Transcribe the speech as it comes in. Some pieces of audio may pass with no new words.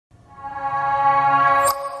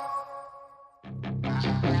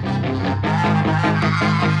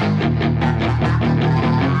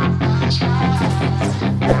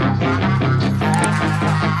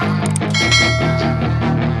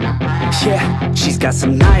She's got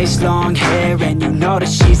some nice long hair, and you know that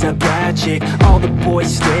she's a bad chick. All the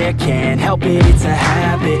boys stare, can't help it, it's a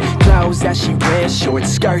habit. Clothes that she wears, short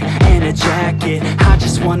skirt and a jacket. I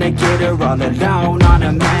just wanna get her all alone on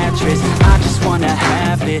a mattress. I just wanna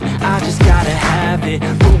have it, I just gotta have it.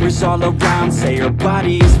 Rumors all around say her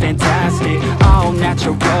body is fantastic. All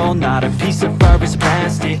natural, not a piece of fur is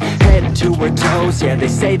plastic. Head to her toes, yeah, they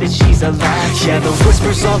say that she's a latch. Yeah, the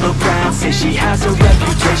whispers all around say she has a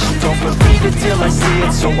reputation. Don't believe it till I see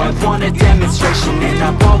it, so I want a demonstration. And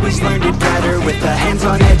I've always learned it better with a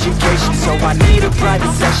hands-on education. So I need a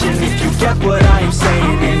private session if you get what I am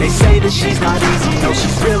saying. And they say that she's not easy, no,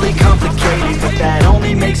 she's really complicated, but that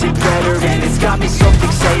only makes it better, and it's got me so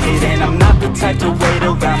fixated. And I'm not the type to wait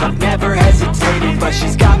around, I've never hesitated, but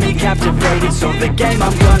she's got me captivated, so the game,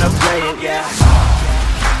 I'm gonna play it, yeah.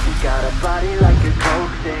 She got a body like a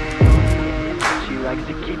coke thing, she likes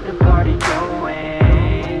to keep the party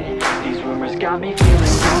going. These rumors got me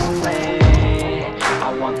feeling lonely,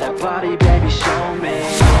 I want that body, baby, show me.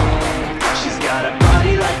 She's got a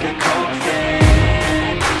body like a coke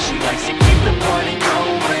thing, she likes to keep the party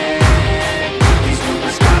going. These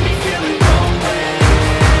rumors got me feeling lonely,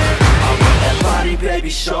 I want that body, baby,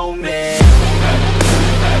 show me.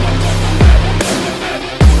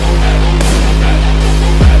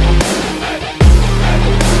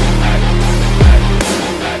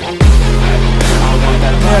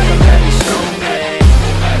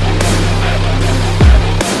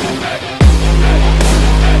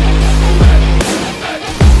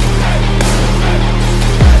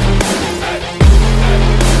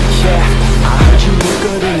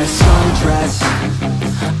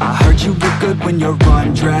 When you're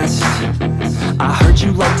undressed, I heard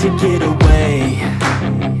you like to get away,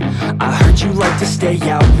 I heard you like to stay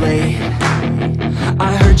out late,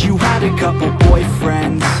 I heard you had a couple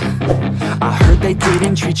boyfriends, I heard they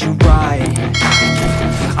didn't treat you right,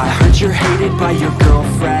 I heard you're hated by your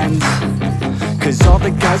girlfriends, cause all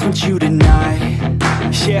the guys want you tonight.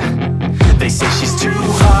 Yeah, they say she's too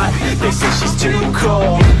hot, they say she's too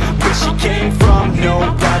cold, where she came from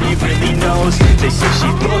nobody really knows. They say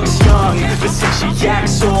she looks young, but say she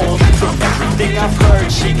acts old. From everything I've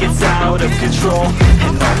heard, she gets out of control,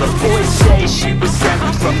 and all the boys say she was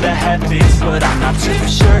sent from the heavens, but I'm not too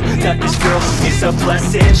sure that this girl is a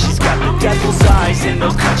blessing. She's got the devil's eyes, and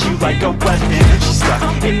they'll cut you like a weapon. She's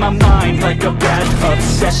stuck in my mind like a bad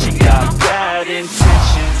obsession, got bad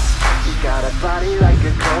intentions. She's got a body like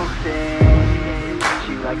a coke thing,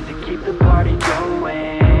 she likes to keep the party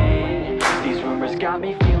going. These rumors got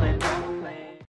me feeling